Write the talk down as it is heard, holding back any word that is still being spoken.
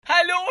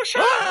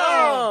Charles!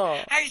 Oh!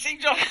 Hey, c'est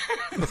John!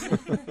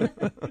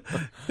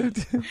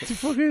 Tu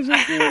ferais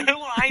Jocelyne.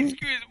 Ouais,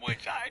 excuse-moi,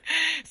 Charles.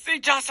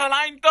 C'est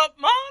Jocelyn Top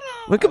Model!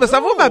 Mais comment ça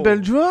va, ma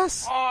belle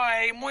Joss? Oh,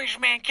 hey, moi, je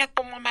m'inquiète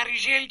pour mon mari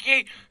Gilles qui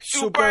est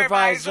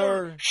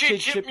Supervisor chez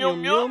Chip Mium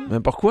Mium. Mais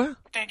pourquoi?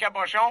 T'es un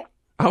cabochon.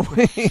 Ah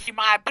oui? Il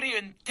m'a appris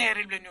une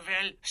terrible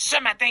nouvelle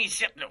ce matin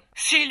ici, là.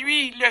 C'est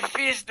lui, le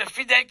fils de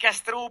Fidel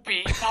Castro,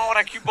 puis il part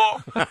à Cuba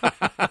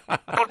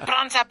pour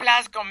prendre sa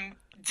place comme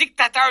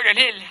dictateur de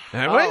l'île.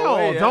 Ben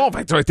voyons donc.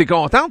 Fait que tu as été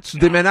contente? Tu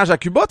déménages à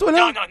Cuba, toi,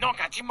 là? Non,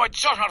 quand il m'a dit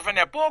ça, j'en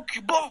revenais pas.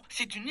 Cuba,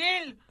 c'est une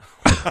île.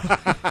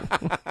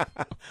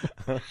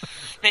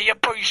 Mais il a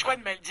pas eu le choix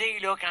de me le dire,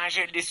 là, quand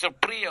je l'ai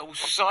surpris au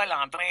sous-sol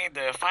en train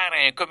de faire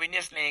un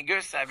communiste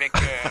lingus avec...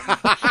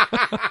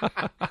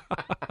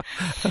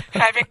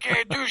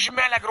 avec deux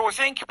jumelles à gros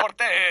seins qui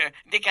portaient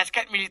des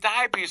casquettes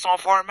militaires puis son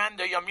foreman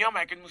de Yum Yum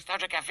avec une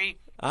moustache de café.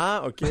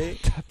 Ah, OK.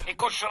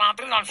 Écoute, je suis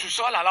rentré dans le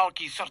sous-sol alors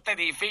qu'il sortait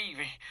des filles.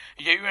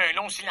 Il y a eu un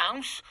long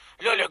silence.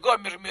 Là, le gars a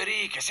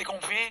murmuré « Qu'est-ce qu'on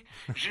fait? »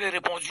 Je lui ai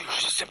répondu «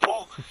 Je sais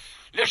pas. »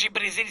 Là, j'ai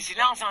brisé le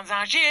silence en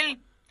disant « Gilles,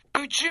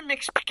 peux-tu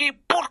m'expliquer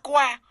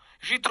pourquoi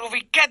j'ai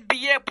trouvé 4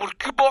 billets pour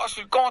Cuba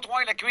sur le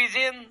comptoir de la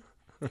cuisine? »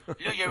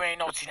 Là, il y a eu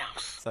un autre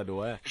silence. Ça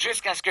doit.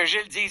 Jusqu'à ce que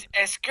Gilles dise «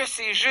 Est-ce que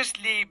c'est juste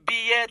les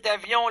billets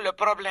d'avion le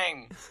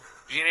problème? »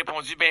 J'ai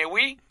répondu « Ben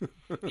oui. »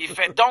 Il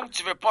fait « Donc,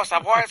 tu veux pas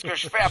savoir ce que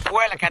je fais à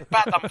poil à 4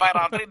 pattes à me faire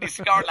rentrer des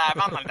cigares de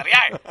lavande dans le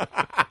derrière? »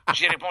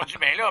 J'ai répondu «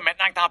 Ben là,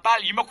 maintenant que t'en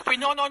parles, il m'a coupé.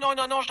 Non,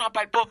 je t'en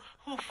parle pas. »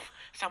 Ouf,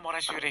 ça m'a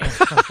rassuré.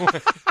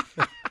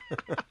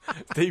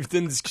 T'as évité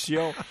une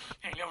discussion.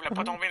 Et là, on voulait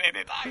pas tomber dans les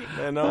détails.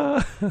 Mais non.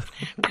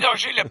 Puis là,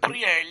 Gilles a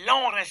pris un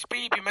long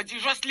respire puis il m'a dit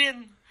 «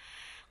 Jocelyne,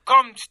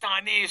 comme tu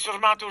t'en es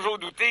sûrement toujours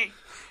douté,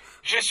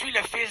 je suis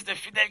le fils de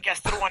Fidel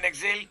Castro en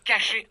exil,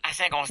 caché à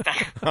Saint-Constant. »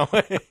 Ah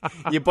ouais.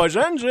 Il est pas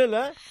jeune, Gilles,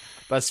 hein?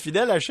 Parce que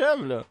Fidel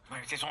achève, là. Ouais,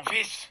 c'est son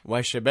fils.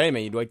 Ouais, je sais bien,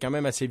 mais il doit être quand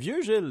même assez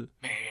vieux, Gilles.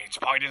 Mais tu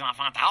parles des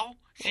enfants tard.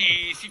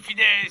 Si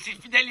Fidel,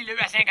 il l'a eu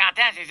à 50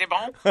 ans, c'est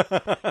bon.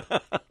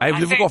 Hey,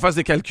 voulez-vous qu'on fasse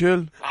des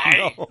calculs?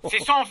 Hey, c'est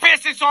son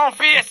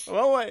fils!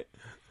 Ouais.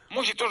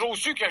 Moi, j'ai toujours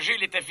su que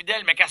Gilles était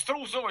fidèle, mais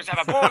Castro, ça, il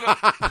savait pas, là.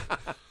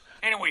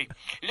 Anyway,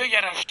 là, il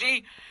a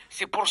rajouté,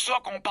 c'est pour ça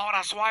qu'on part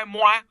à soir,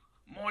 moi,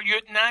 mon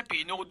lieutenant,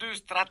 puis nos 2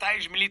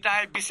 stratèges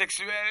militaires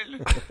bisexuels,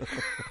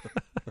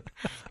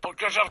 pour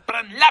que je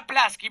reprenne la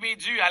place qui m'est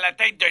due à la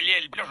tête de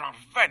l'île. Puis là, j'en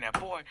revenais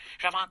pas.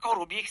 J'avais encore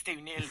oublié que c'était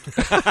une île.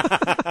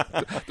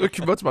 Toi,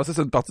 Cuba, tu pensais que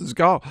c'est une partie du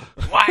corps?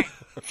 Ouais,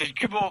 c'est le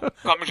Cuba.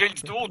 Comme Gilles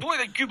dit, toi,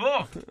 c'est le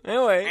Cuba. Eh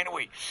ouais.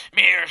 Anyway,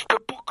 mais je peux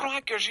pas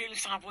croire que Gilles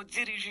s'en va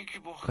diriger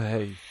Cuba.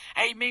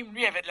 Hey, même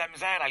lui avait de la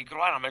misère à le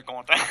croire en me le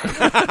contant.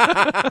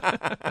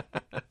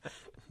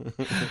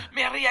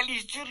 Mais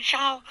réalises-tu,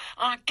 Richard,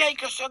 en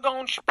quelques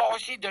secondes, je suis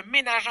passé de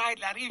ménagère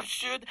de la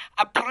Rive-Sud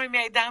à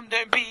première dame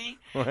d'un pays,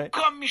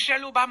 comme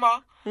Michelle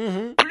Obama,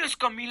 plus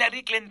comme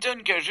Hillary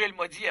Clinton que Gilles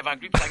m'a dit avant que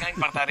lui et sa gang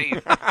partent à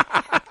rire.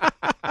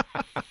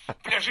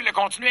 Puis là, Gilles a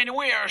continué.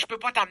 Anyway, je peux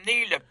pas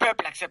t'amener, le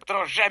peuple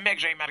acceptera jamais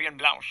que j'aille marier une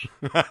blanche.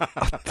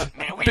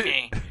 Mais oui,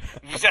 mais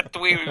vous êtes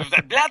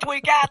blancs, tous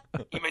les 4?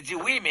 Il m'a dit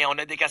oui, mais on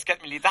a des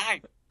casquettes militaires.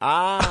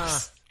 Ah!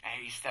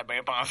 Hey, c'était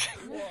bien pensé.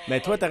 Mais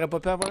toi, t'aurais pas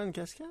pu avoir une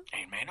casquette?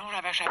 Hey, mais non,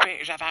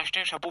 j'avais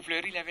acheté un chapeau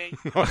fleuri la veille.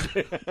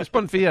 Je suis pas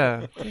une fille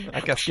à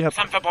casquette.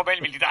 Ça me fait pas bien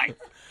le militaire.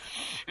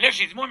 Là,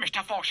 j'ai dit, moi, mais je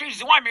t'ai fâché. J'ai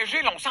dit, ouais, mais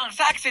Gilles, on s'en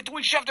sac, c'est toi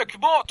le chef de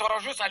Cuba. T'auras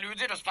juste à lui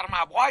dire de se fermer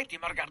la boîte. Il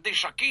m'a regardé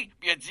choqué.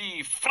 Puis il a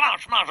dit,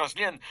 franchement,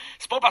 Jocelyne,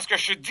 c'est pas parce que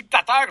je suis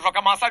dictateur que je vais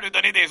commencer à lui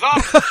donner des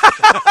ordres.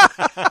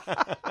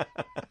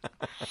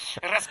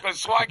 Reste que le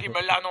soir qu'il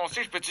me l'a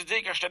annoncé, je peux te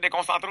dire que je t'ai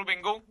déconcentré au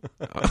bingo?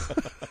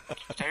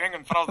 C'était rien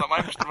qu'une phrase de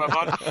même que je trouvais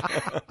bonne.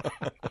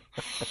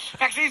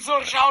 Fait que c'est ça,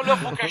 Richard, là,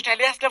 faut que je te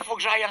laisse, là, faut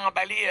que j'aille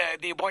emballer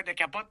des boîtes de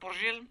capote pour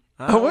Gilles.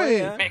 Ah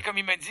oui? Hein? Mais comme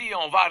il m'a dit,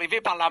 on va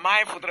arriver par la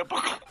mer, faudrait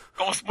pas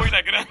qu'on se mouille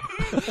la graine.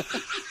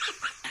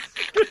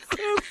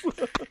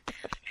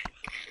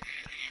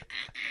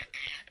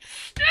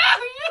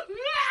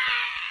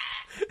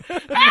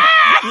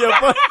 Il a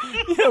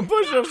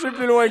pas cherché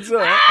plus loin que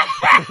ça, hein?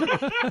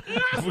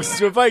 Faut que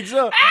tu veux pas avec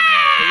ça.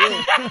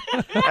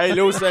 Hey,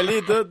 l'eau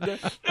salée, tout.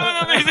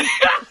 Non, mais...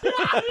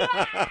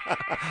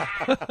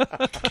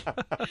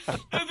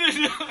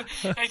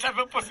 hey, ça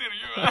va pas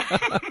sérieux, hein?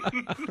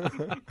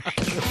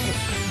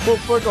 Faut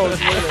pas qu'on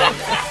se mouille, là.